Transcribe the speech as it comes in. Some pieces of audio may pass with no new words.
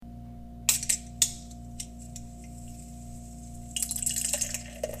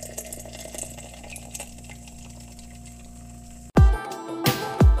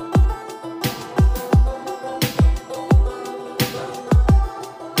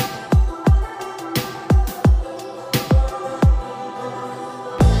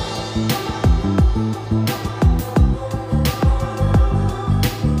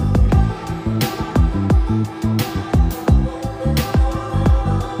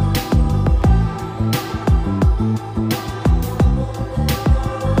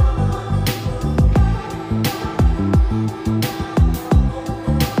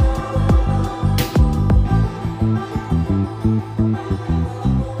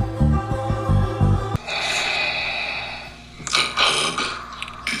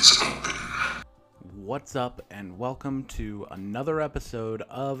What's up, and welcome to another episode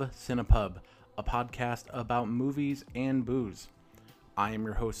of Cinepub, a podcast about movies and booze. I am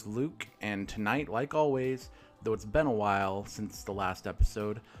your host, Luke, and tonight, like always, though it's been a while since the last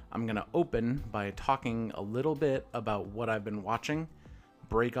episode, I'm going to open by talking a little bit about what I've been watching,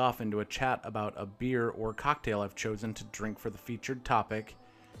 break off into a chat about a beer or cocktail I've chosen to drink for the featured topic,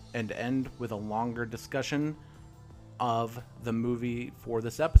 and end with a longer discussion of the movie for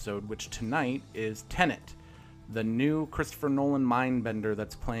this episode, which tonight is Tenet, the new Christopher Nolan mindbender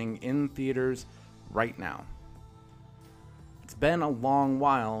that's playing in theaters right now. It's been a long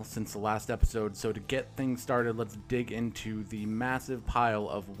while since the last episode, so to get things started, let's dig into the massive pile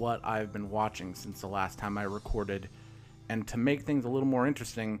of what I've been watching since the last time I recorded. And to make things a little more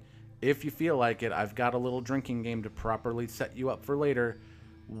interesting, if you feel like it, I've got a little drinking game to properly set you up for later.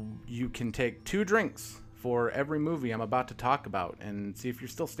 You can take 2 drinks for every movie I'm about to talk about and see if you're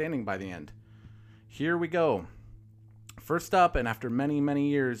still standing by the end. Here we go. First up, and after many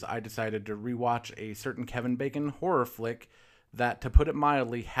years, I decided to rewatch a certain Kevin Bacon horror flick that, to put it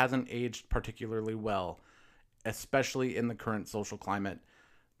mildly, hasn't aged particularly well, especially in the current social climate.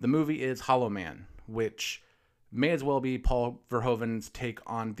 The movie is Hollow Man, which may as well be Paul Verhoeven's take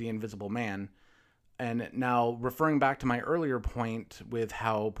on The Invisible Man. And now, referring back to my earlier point with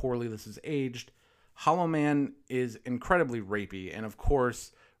how poorly this is aged, Hollow Man is incredibly rapey, and of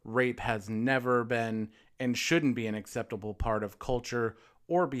course, rape has never been and shouldn't be an acceptable part of culture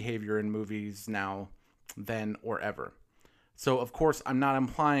or behavior in movies now, then, or ever. So, of course, I'm not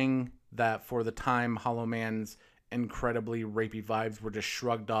implying that for the time Hollow Man's incredibly rapey vibes were just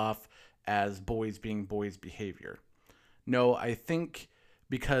shrugged off as boys being boys behavior. No, I think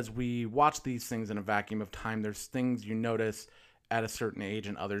because we watch these things in a vacuum of time, there's things you notice at a certain age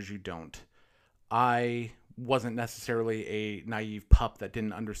and others you don't. I wasn't necessarily a naive pup that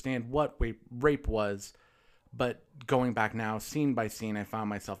didn't understand what rape was, but going back now, scene by scene, I found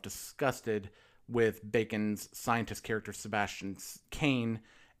myself disgusted with Bacon's scientist character Sebastian Cain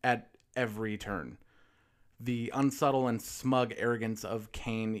at every turn. The unsubtle and smug arrogance of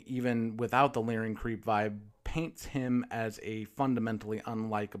Cain, even without the leering creep vibe, paints him as a fundamentally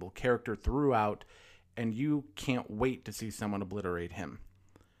unlikable character throughout, and you can't wait to see someone obliterate him.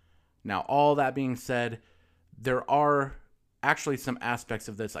 Now, all that being said, there are actually some aspects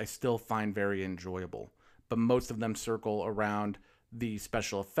of this I still find very enjoyable, but most of them circle around the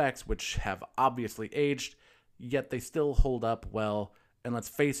special effects, which have obviously aged, yet they still hold up well. And let's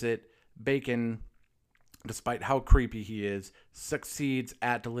face it, Bacon, despite how creepy he is, succeeds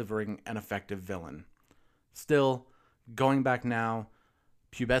at delivering an effective villain. Still, going back now,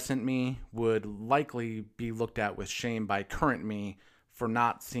 pubescent me would likely be looked at with shame by current me for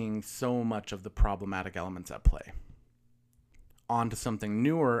not seeing so much of the problematic elements at play. On to something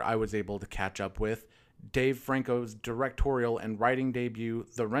newer I was able to catch up with, Dave Franco's directorial and writing debut,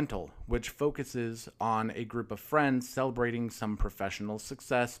 The Rental, which focuses on a group of friends celebrating some professional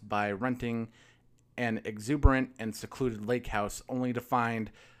success by renting an exuberant and secluded lake house, only to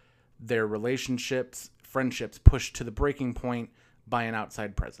find their friendships pushed to the breaking point by an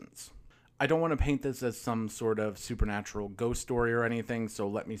outside presence. I don't want to paint this as some sort of supernatural ghost story or anything, so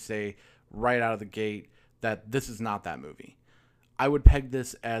let me say right out of the gate that this is not that movie. I would peg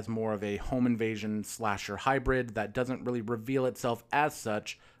this as more of a home invasion slasher hybrid that doesn't really reveal itself as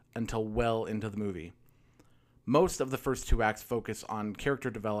such until well into the movie. Most of the first 2 acts focus on character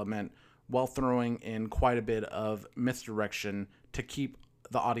development while throwing in quite a bit of misdirection to keep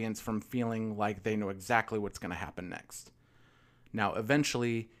the audience from feeling like they know exactly what's going to happen next. Now,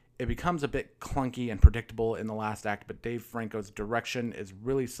 eventually, it becomes a bit clunky and predictable in the last act, but Dave Franco's direction is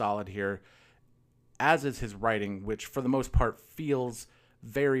really solid here, as is his writing, which for the most part feels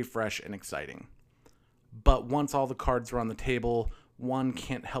very fresh and exciting. But once all the cards are on the table, one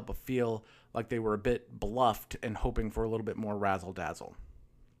can't help but feel like they were a bit bluffed and hoping for a little bit more razzle-dazzle.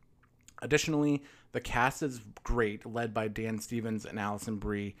 Additionally, the cast is great, led by Dan Stevens and Alison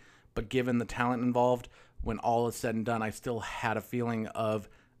Brie, but given the talent involved, when all is said and done, I still had a feeling of,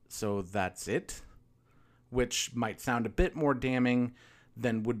 so that's it? Which might sound a bit more damning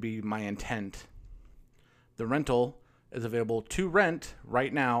than would be my intent. The Rental is available to rent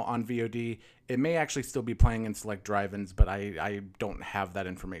right now on VOD. It may actually still be playing in select drive-ins, but I don't have that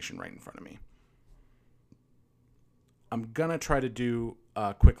information right in front of me. I'm going to try to do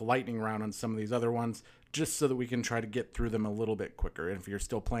a quick lightning round on some of these other ones, just so that we can try to get through them a little bit quicker. And if you're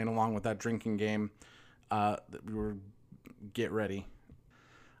still playing along with that drinking game, get ready.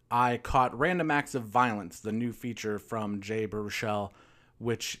 I caught Random Acts of Violence, the new feature from Jay Baruchel,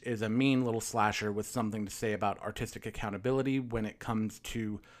 which is a mean little slasher with something to say about artistic accountability when it comes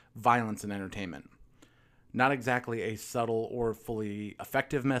to violence in entertainment. Not exactly a subtle or fully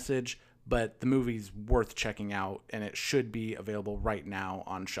effective message, but the movie's worth checking out, and it should be available right now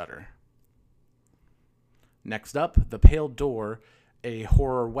on Shudder. Next up, The Pale Door, a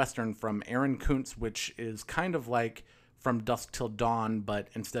horror western from Aaron Kuntz, which is kind of like From Dusk Till Dawn, but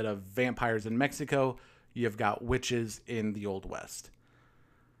instead of vampires in Mexico, you've got witches in the Old West.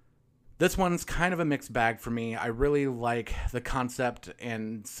 This one's kind of a mixed bag for me. I really like the concept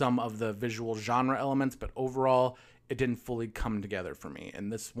and some of the visual genre elements, but overall, it didn't fully come together for me.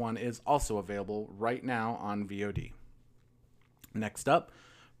 And this one is also available right now on VOD. Next up,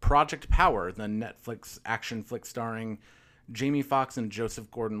 Project Power, the Netflix action flick starring Jamie Foxx and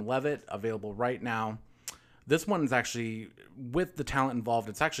Joseph Gordon-Levitt, available right now. This one is actually, with the talent involved,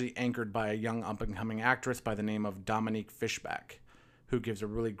 it's actually anchored by a young up-and-coming actress by the name of Dominique Fishback, who gives a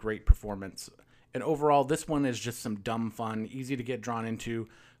really great performance. And overall, this one is just some dumb fun, easy to get drawn into,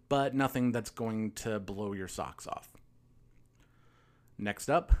 but nothing that's going to blow your socks off. Next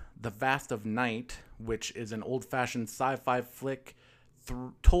up, The Vast of Night, which is an old-fashioned sci-fi flick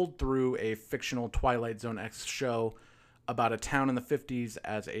told through a fictional Twilight Zone-esque show about a town in the 50s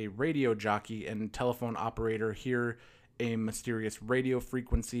as a radio jockey and telephone operator hear a mysterious radio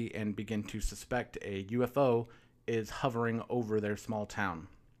frequency and begin to suspect a UFO is hovering over their small town.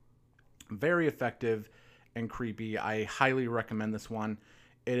 Very effective and creepy. I highly recommend this one.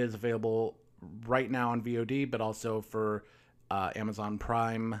 It is available right now on VOD, but also for Amazon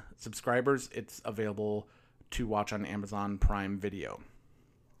Prime subscribers, it's available to watch on Amazon Prime Video.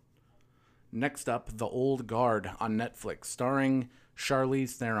 Next up, The Old Guard on Netflix, starring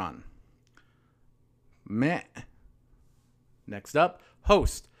Charlize Theron. Meh. Next up,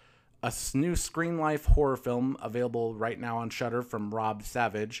 Host, a new screen life horror film available right now on Shudder from Rob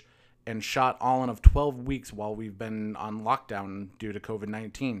Savage, and shot all in of 12 weeks while we've been on lockdown due to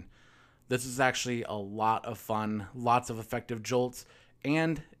COVID-19. This is actually a lot of fun, lots of effective jolts,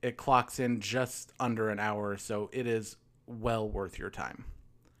 and it clocks in just under an hour, so it is well worth your time.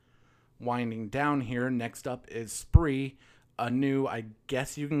 Winding down here, next up is Spree, a new, I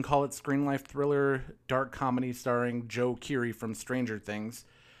guess you can call it screen life thriller, dark comedy starring Joe Keery from Stranger Things.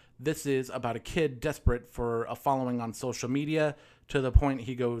 This is about a kid desperate for a following on social media to the point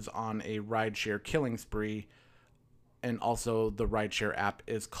he goes on a rideshare killing spree. And also the rideshare app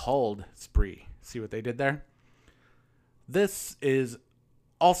is called Spree. See what they did there? This is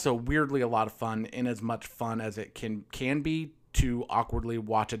also weirdly a lot of fun, in as much fun as it can be to awkwardly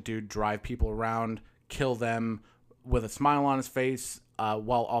watch a dude drive people around, kill them with a smile on his face,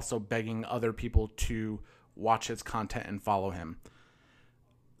 while also begging other people to watch his content and follow him.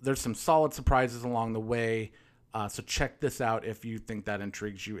 There's some solid surprises along the way, so check this out if you think that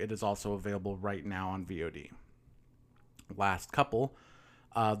intrigues you. It is also available right now on VOD. Last couple,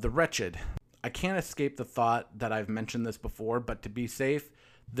 The Wretched. I can't escape the thought that I've mentioned this before, but to be safe,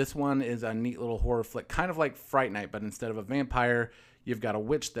 this one is a neat little horror flick, kind of like Fright Night, but instead of a vampire, you've got a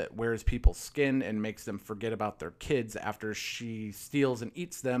witch that wears people's skin and makes them forget about their kids after she steals and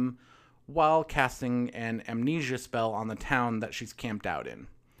eats them while casting an amnesia spell on the town that she's camped out in.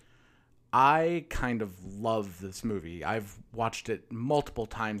 I kind of love this movie. I've watched it multiple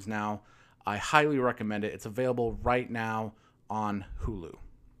times now. I highly recommend it. It's available right now on Hulu.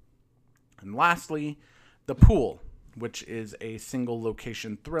 And lastly, The Pool, which is a single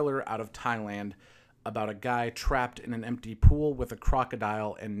location thriller out of Thailand about a guy trapped in an empty pool with a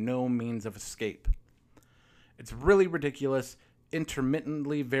crocodile and no means of escape. It's really ridiculous,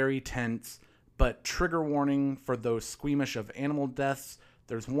 intermittently very tense, but trigger warning for those squeamish of animal deaths.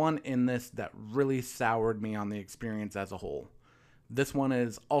 There's one in this that really soured me on the experience as a whole. This one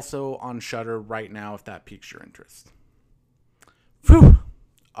is also on Shudder right now if that piques your interest. Phew!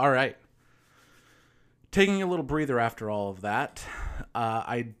 All right. Taking a little breather after all of that,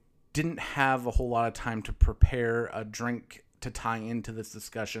 I didn't have a whole lot of time to prepare a drink to tie into this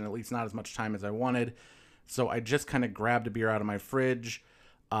discussion, at least not as much time as I wanted. So I just kind of grabbed a beer out of my fridge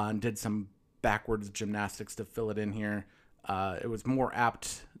and did some backwards gymnastics to fill it in here. It was more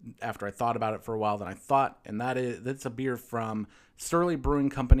apt after I thought about it for a while than I thought, and that's a beer from Surly Brewing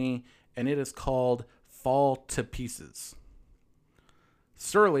Company, and it is called Fall to Pieces.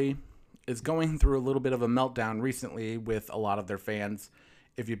 Surly is going through a little bit of a meltdown recently with a lot of their fans.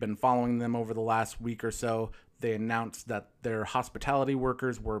 If you've been following them over the last week or so, they announced that their hospitality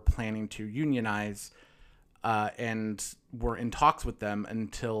workers were planning to unionize and were in talks with them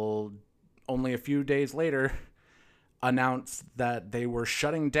until only a few days later announced that they were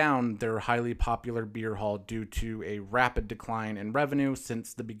shutting down their highly popular beer hall due to a rapid decline in revenue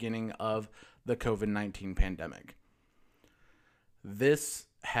since the beginning of the COVID-19 pandemic. This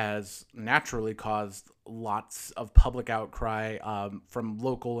has naturally caused lots of public outcry from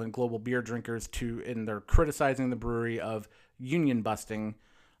local and global beer drinkers and they're criticizing the brewery of union busting.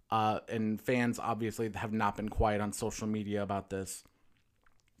 And fans obviously have not been quiet on social media about this.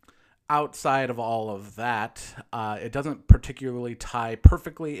 Outside of all of that, it doesn't particularly tie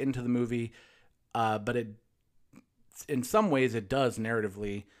perfectly into the movie, but in some ways it does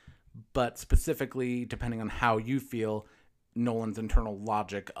narratively, but specifically, depending on how you feel, Nolan's internal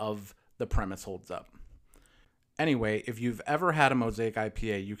logic of the premise holds up. Anyway, if you've ever had a Mosaic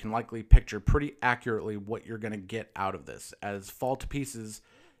IPA, you can likely picture pretty accurately what you're going to get out of this, as Fall to Pieces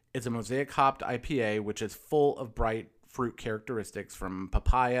is a Mosaic hopped IPA, which is full of bright fruit characteristics from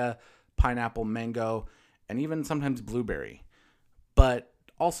papaya, pineapple, mango, and even sometimes blueberry. But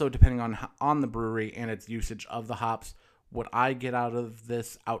also, depending on the brewery and its usage of the hops, what I get out of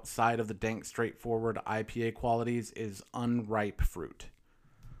this outside of the dank, straightforward IPA qualities is unripe fruit.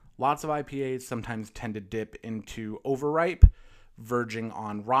 Lots of IPAs sometimes tend to dip into overripe, verging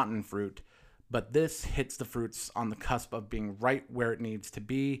on rotten fruit, but this hits the fruits on the cusp of being right where it needs to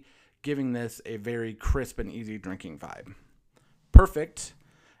be, giving this a very crisp and easy drinking vibe. Perfect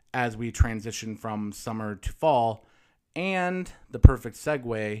as we transition from summer to fall, and the perfect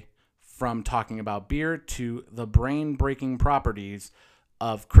segue from talking about beer to the brain-breaking properties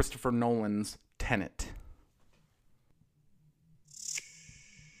of Christopher Nolan's Tenet.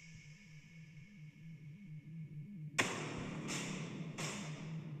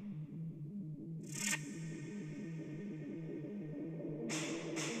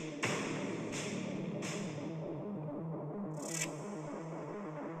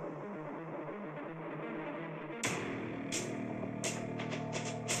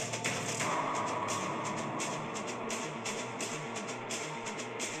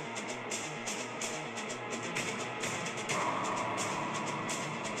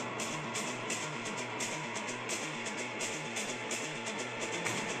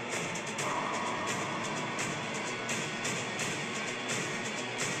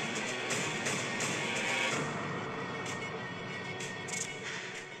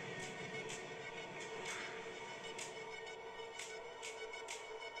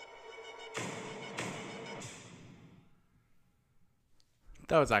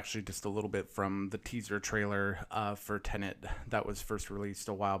 That was actually just a little bit from the teaser trailer for Tenet that was first released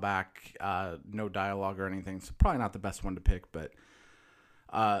a while back. No dialogue or anything, so probably not the best one to pick, but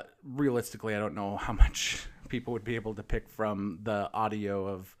realistically, I don't know how much people would be able to pick from the audio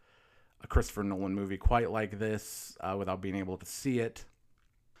of a Christopher Nolan movie quite like this without being able to see it.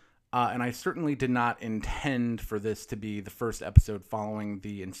 And I certainly did not intend for this to be the first episode following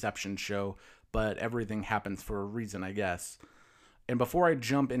the Inception show, but everything happens for a reason, I guess. And before I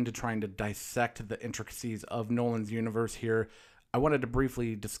jump into trying to dissect the intricacies of Nolan's universe here, I wanted to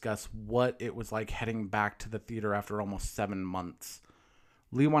briefly discuss what it was like heading back to the theater after almost 7 months.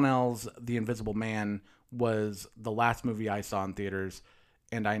 Leigh Whannell's The Invisible Man was the last movie I saw in theaters,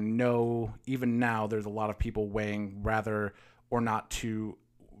 and I know even now there's a lot of people weighing whether or not to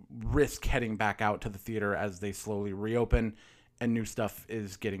risk heading back out to the theater as they slowly reopen and new stuff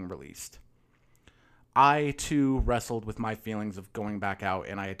is getting released. I, too, wrestled with my feelings of going back out,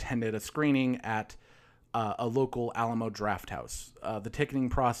 and I attended a screening at a local Alamo Draft House. The ticketing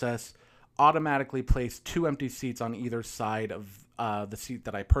process automatically placed 2 empty seats on either side of the seat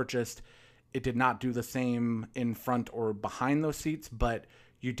that I purchased. It did not do the same in front or behind those seats, but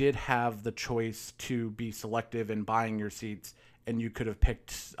you did have the choice to be selective in buying your seats, and you could have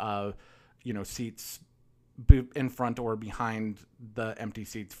picked, seats in front or behind the empty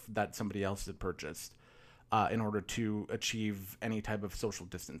seats that somebody else had purchased. In order to achieve any type of social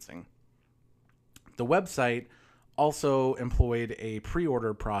distancing. The website also employed a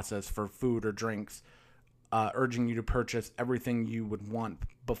pre-order process for food or drinks, urging you to purchase everything you would want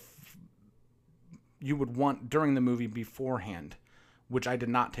during the movie beforehand, which I did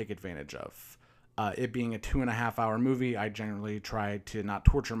not take advantage of. It being a 2.5-hour movie, I generally try to not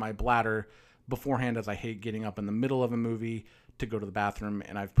torture my bladder beforehand, as I hate getting up in the middle of a movie to go to the bathroom,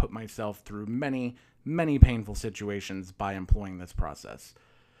 and I've put myself through many painful situations by employing this process.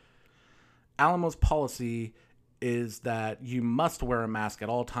 Alamo's policy is that you must wear a mask at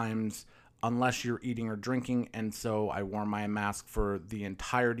all times unless you're eating or drinking, and so I wore my mask for the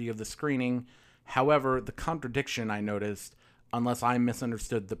entirety of the screening. However, the contradiction I noticed, unless I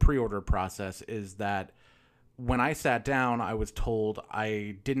misunderstood the pre-order process, is that when I sat down, I was told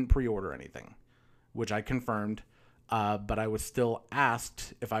I didn't pre-order anything, which I confirmed, but I was still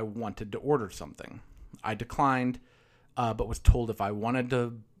asked if I wanted to order something. I declined, but was told if I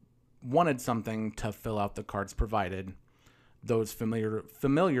wanted something to fill out the cards provided. those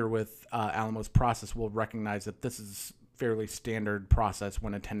familiar with Alamo's process will recognize that this is fairly standard process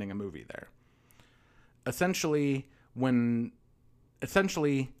when attending a movie there. Essentially, the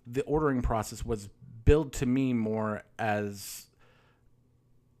ordering process was billed to me more as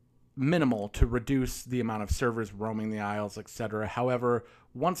minimal to reduce the amount of servers roaming the aisles, etc. However,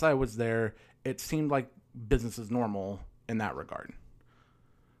 once I was there, it seemed like business as normal in that regard.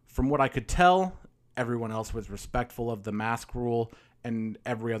 From what I could tell, everyone else was respectful of the mask rule, and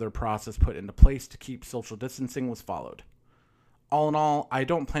every other process put into place to keep social distancing was followed. All in all, I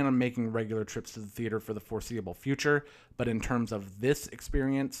don't plan on making regular trips to the theater for the foreseeable future, but in terms of this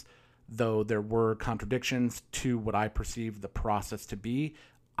experience, though there were contradictions to what I perceived the process to be,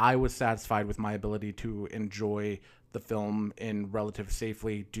 I was satisfied with my ability to enjoy the film in relative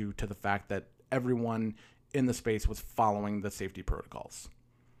safely due to the fact that everyone in the space was following the safety protocols.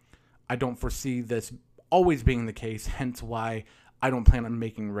 I don't foresee this always being the case, hence why I don't plan on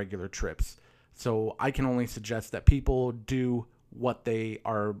making regular trips. So I can only suggest that people do what they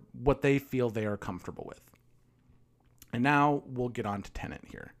feel they are comfortable with. And now we'll get on to Tenet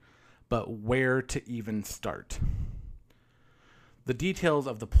here. But where to even start? The details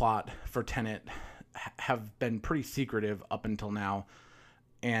of the plot for Tenet have been pretty secretive up until now,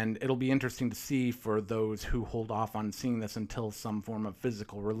 and it'll be interesting to see for those who hold off on seeing this until some form of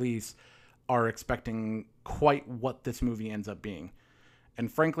physical release are expecting quite what this movie ends up being.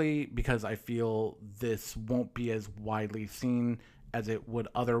 And frankly, because I feel this won't be as widely seen as it would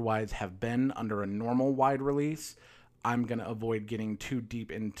otherwise have been under a normal wide release, I'm going to avoid getting too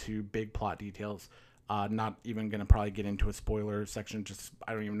deep into big plot details. Not even going to probably get into a spoiler section.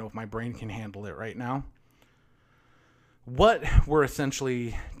 I don't even know if my brain can handle it right now. What we're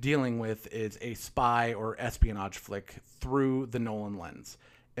essentially dealing with is a spy or espionage flick through the Nolan lens.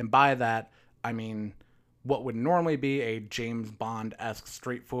 And by that, I mean what would normally be a James Bond-esque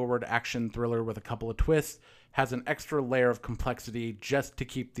straightforward action thriller with a couple of twists has an extra layer of complexity just to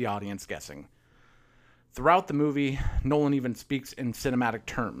keep the audience guessing. Throughout the movie, Nolan even speaks in cinematic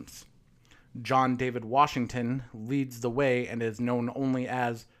terms. John David Washington leads the way and is known only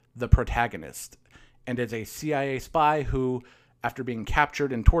as the protagonist, and is a CIA spy who, after being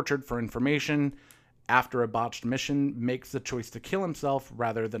captured and tortured for information, after a botched mission, makes the choice to kill himself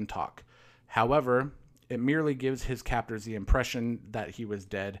rather than talk. However, it merely gives his captors the impression that he was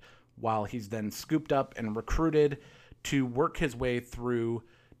dead, while he's then scooped up and recruited to work his way through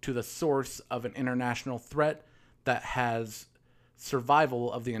to the source of an international threat that has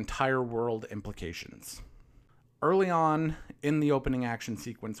survival of the entire world implications. Early on in the opening action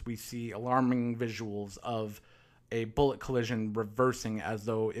sequence, we see alarming visuals of a bullet collision reversing as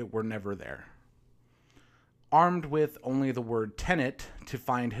though it were never there. Armed with only the word Tenet to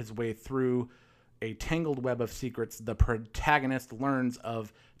find his way through a tangled web of secrets, the protagonist learns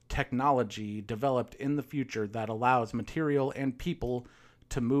of technology developed in the future that allows material and people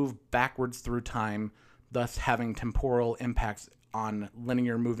to move backwards through time, thus having temporal impacts on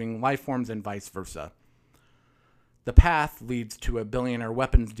linear moving life forms and vice versa. The path leads to a billionaire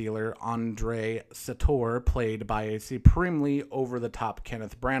weapons dealer, Andre Sator, played by a supremely over-the-top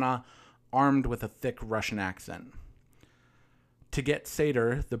Kenneth Branagh, armed with a thick Russian accent. To get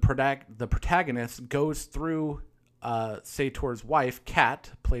Sator, the protagonist goes through Sator's wife,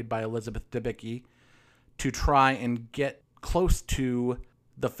 Kat, played by Elizabeth Debicki, to try and get close to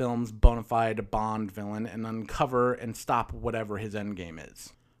the film's bona fide Bond villain and uncover and stop whatever his endgame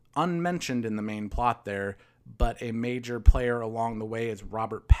is. Unmentioned in the main plot there, but a major player along the way is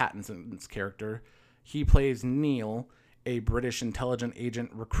Robert Pattinson's character. He plays Neil, a British intelligence agent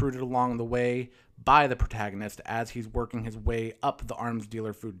recruited along the way by the protagonist as he's working his way up the arms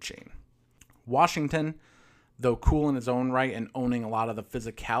dealer food chain. Washington, though cool in his own right and owning a lot of the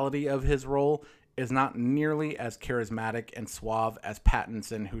physicality of his role, is not nearly as charismatic and suave as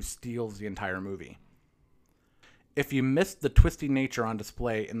Pattinson, who steals the entire movie. If you missed the twisty nature on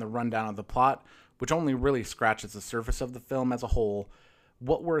display in the rundown of the plot, which only really scratches the surface of the film as a whole,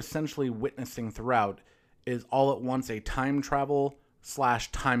 what we're essentially witnessing throughout is all at once a time travel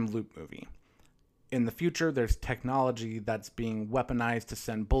 / time loop movie. In the future, there's technology that's being weaponized to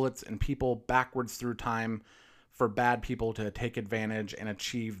send bullets and people backwards through time for bad people to take advantage and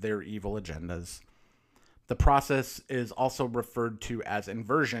achieve their evil agendas. The process is also referred to as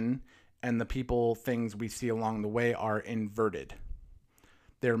inversion, and the people, things we see along the way are inverted.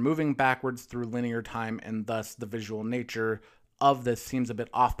 They're moving backwards through linear time, and thus the visual nature of this seems a bit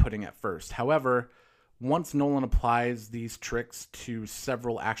off-putting at first. However, once Nolan applies these tricks to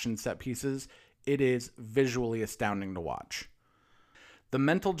several action set pieces, it is visually astounding to watch. The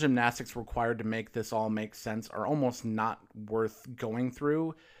mental gymnastics required to make this all make sense are almost not worth going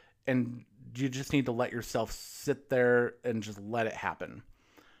through, and you just need to let yourself sit there and just let it happen.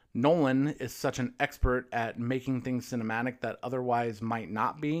 Nolan is such an expert at making things cinematic that otherwise might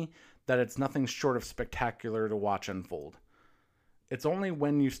not be, that it's nothing short of spectacular to watch unfold. It's only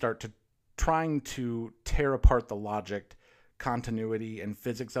when you start to trying to tear apart the logic, continuity, and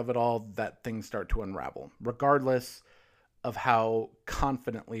physics of it all that things start to unravel, regardless of how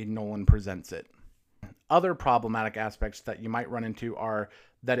confidently Nolan presents it. Other problematic aspects that you might run into are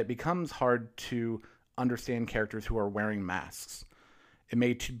that it becomes hard to understand characters who are wearing masks. It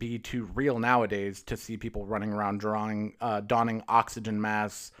may be too real nowadays to see people running around donning oxygen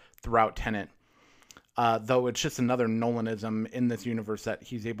masks throughout Tenet. Though it's just another Nolanism in this universe that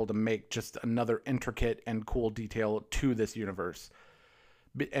he's able to make just another intricate and cool detail to this universe.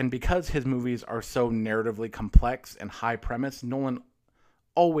 And because his movies are so narratively complex and high premise, Nolan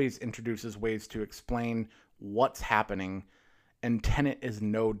always introduces ways to explain what's happening, and Tenet is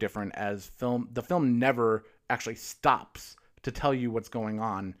no different. The film never actually stops to tell you what's going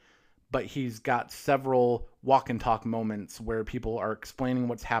on, but he's got several walk and talk moments where people are explaining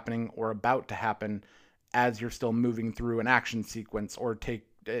what's happening or about to happen as you're still moving through an action sequence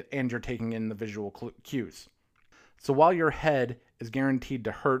and you're taking in the visual cues. So while your head is guaranteed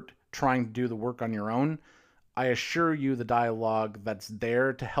to hurt trying to do the work on your own, I assure you the dialogue that's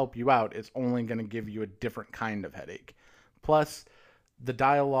there to help you out is only going to give you a different kind of headache. Plus, the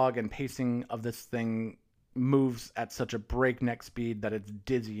dialogue and pacing of this thing moves at such a breakneck speed that it's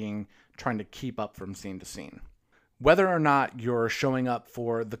dizzying trying to keep up from scene to scene. Whether or not you're showing up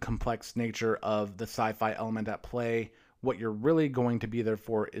for the complex nature of the sci-fi element at play, what you're really going to be there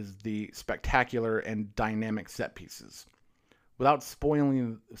for is the spectacular and dynamic set pieces. Without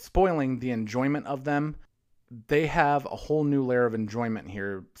spoiling the enjoyment of them, they have a whole new layer of enjoyment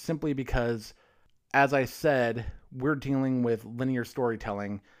here simply because, as I said, we're dealing with linear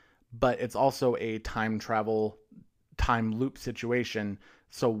storytelling, but it's also a time loop situation.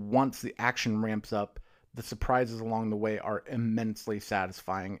 So once the action ramps up, the surprises along the way are immensely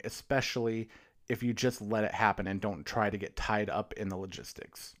satisfying, especially if you just let it happen and don't try to get tied up in the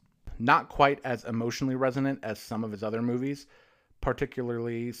logistics. Not quite as emotionally resonant as some of his other movies,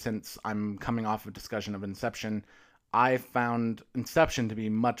 particularly since I'm coming off a discussion of Inception. I found Inception to be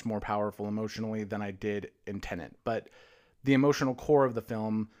much more powerful emotionally than I did in Tenet, but the emotional core of the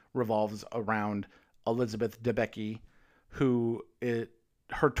film revolves around Elizabeth Debicki,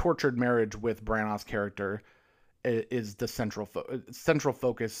 her tortured marriage with Branagh's character is the central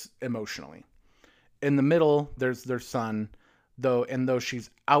focus emotionally. In the middle, there's their son, though she's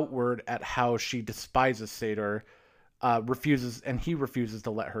outward at how she despises Sador, he refuses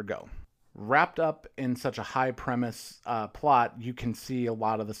to let her go. Wrapped up in such a high premise plot, you can see a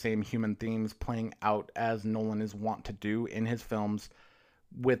lot of the same human themes playing out as Nolan is wont to do in his films,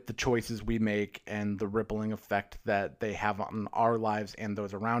 with the choices we make and the rippling effect that they have on our lives and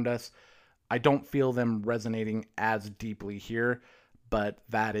those around us. I don't feel them resonating as deeply here, but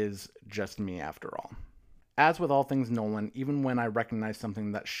that is just me after all. As with all things Nolan, even when I recognize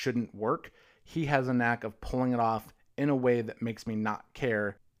something that shouldn't work, he has a knack of pulling it off in a way that makes me not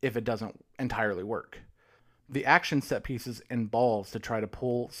care if it doesn't entirely work. The action set pieces and balls to try to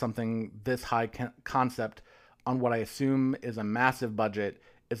pull something this high concept on what I assume is a massive budget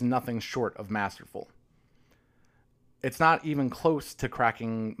is nothing short of masterful. It's not even close to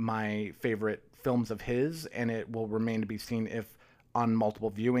cracking my favorite films of his, and it will remain to be seen if on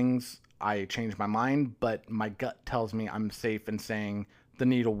multiple viewings I change my mind, but my gut tells me I'm safe in saying the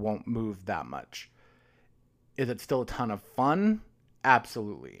needle won't move that much. Is it still a ton of fun?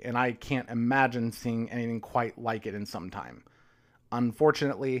 Absolutely, and I can't imagine seeing anything quite like it in some time.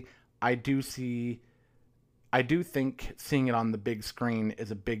 Unfortunately, I do think seeing it on the big screen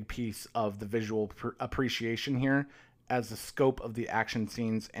is a big piece of the visual appreciation here, as the scope of the action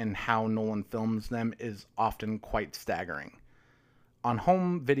scenes and how Nolan films them is often quite staggering. On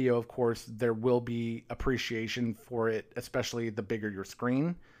home video, of course, there will be appreciation for it, especially the bigger your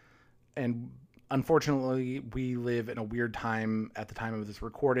screen. And unfortunately, we live in a weird time at the time of this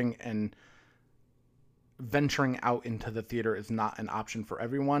recording, and venturing out into the theater is not an option for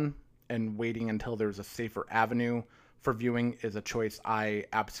everyone, and waiting until there's a safer avenue for viewing is a choice I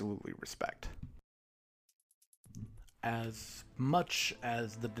absolutely respect. As much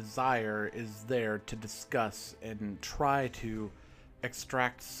as the desire is there to discuss and try to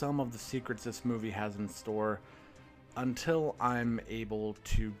extract some of the secrets this movie has in store, until I'm able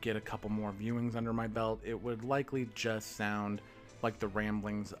to get a couple more viewings under my belt, it would likely just sound like the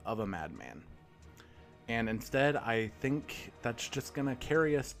ramblings of a madman. And instead, I think that's just going to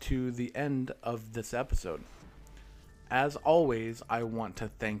carry us to the end of this episode. As always, I want to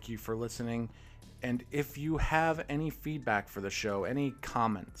thank you for listening. And if you have any feedback for the show, any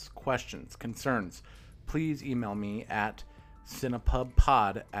comments, questions, concerns, please email me at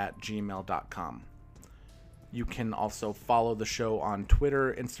cinepubpod@gmail.com. You can also follow the show on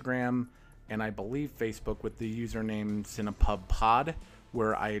Twitter, Instagram, and I believe Facebook with the username cinepubpod,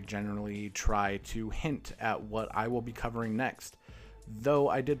 where I generally try to hint at what I will be covering next. Though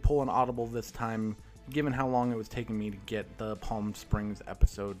I did pull an audible this time, given how long it was taking me to get the Palm Springs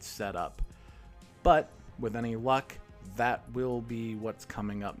episode set up. But with any luck, that will be what's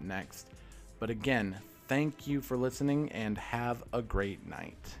coming up next. But again, thank you for listening and have a great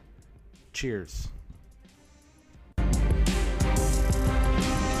night. Cheers.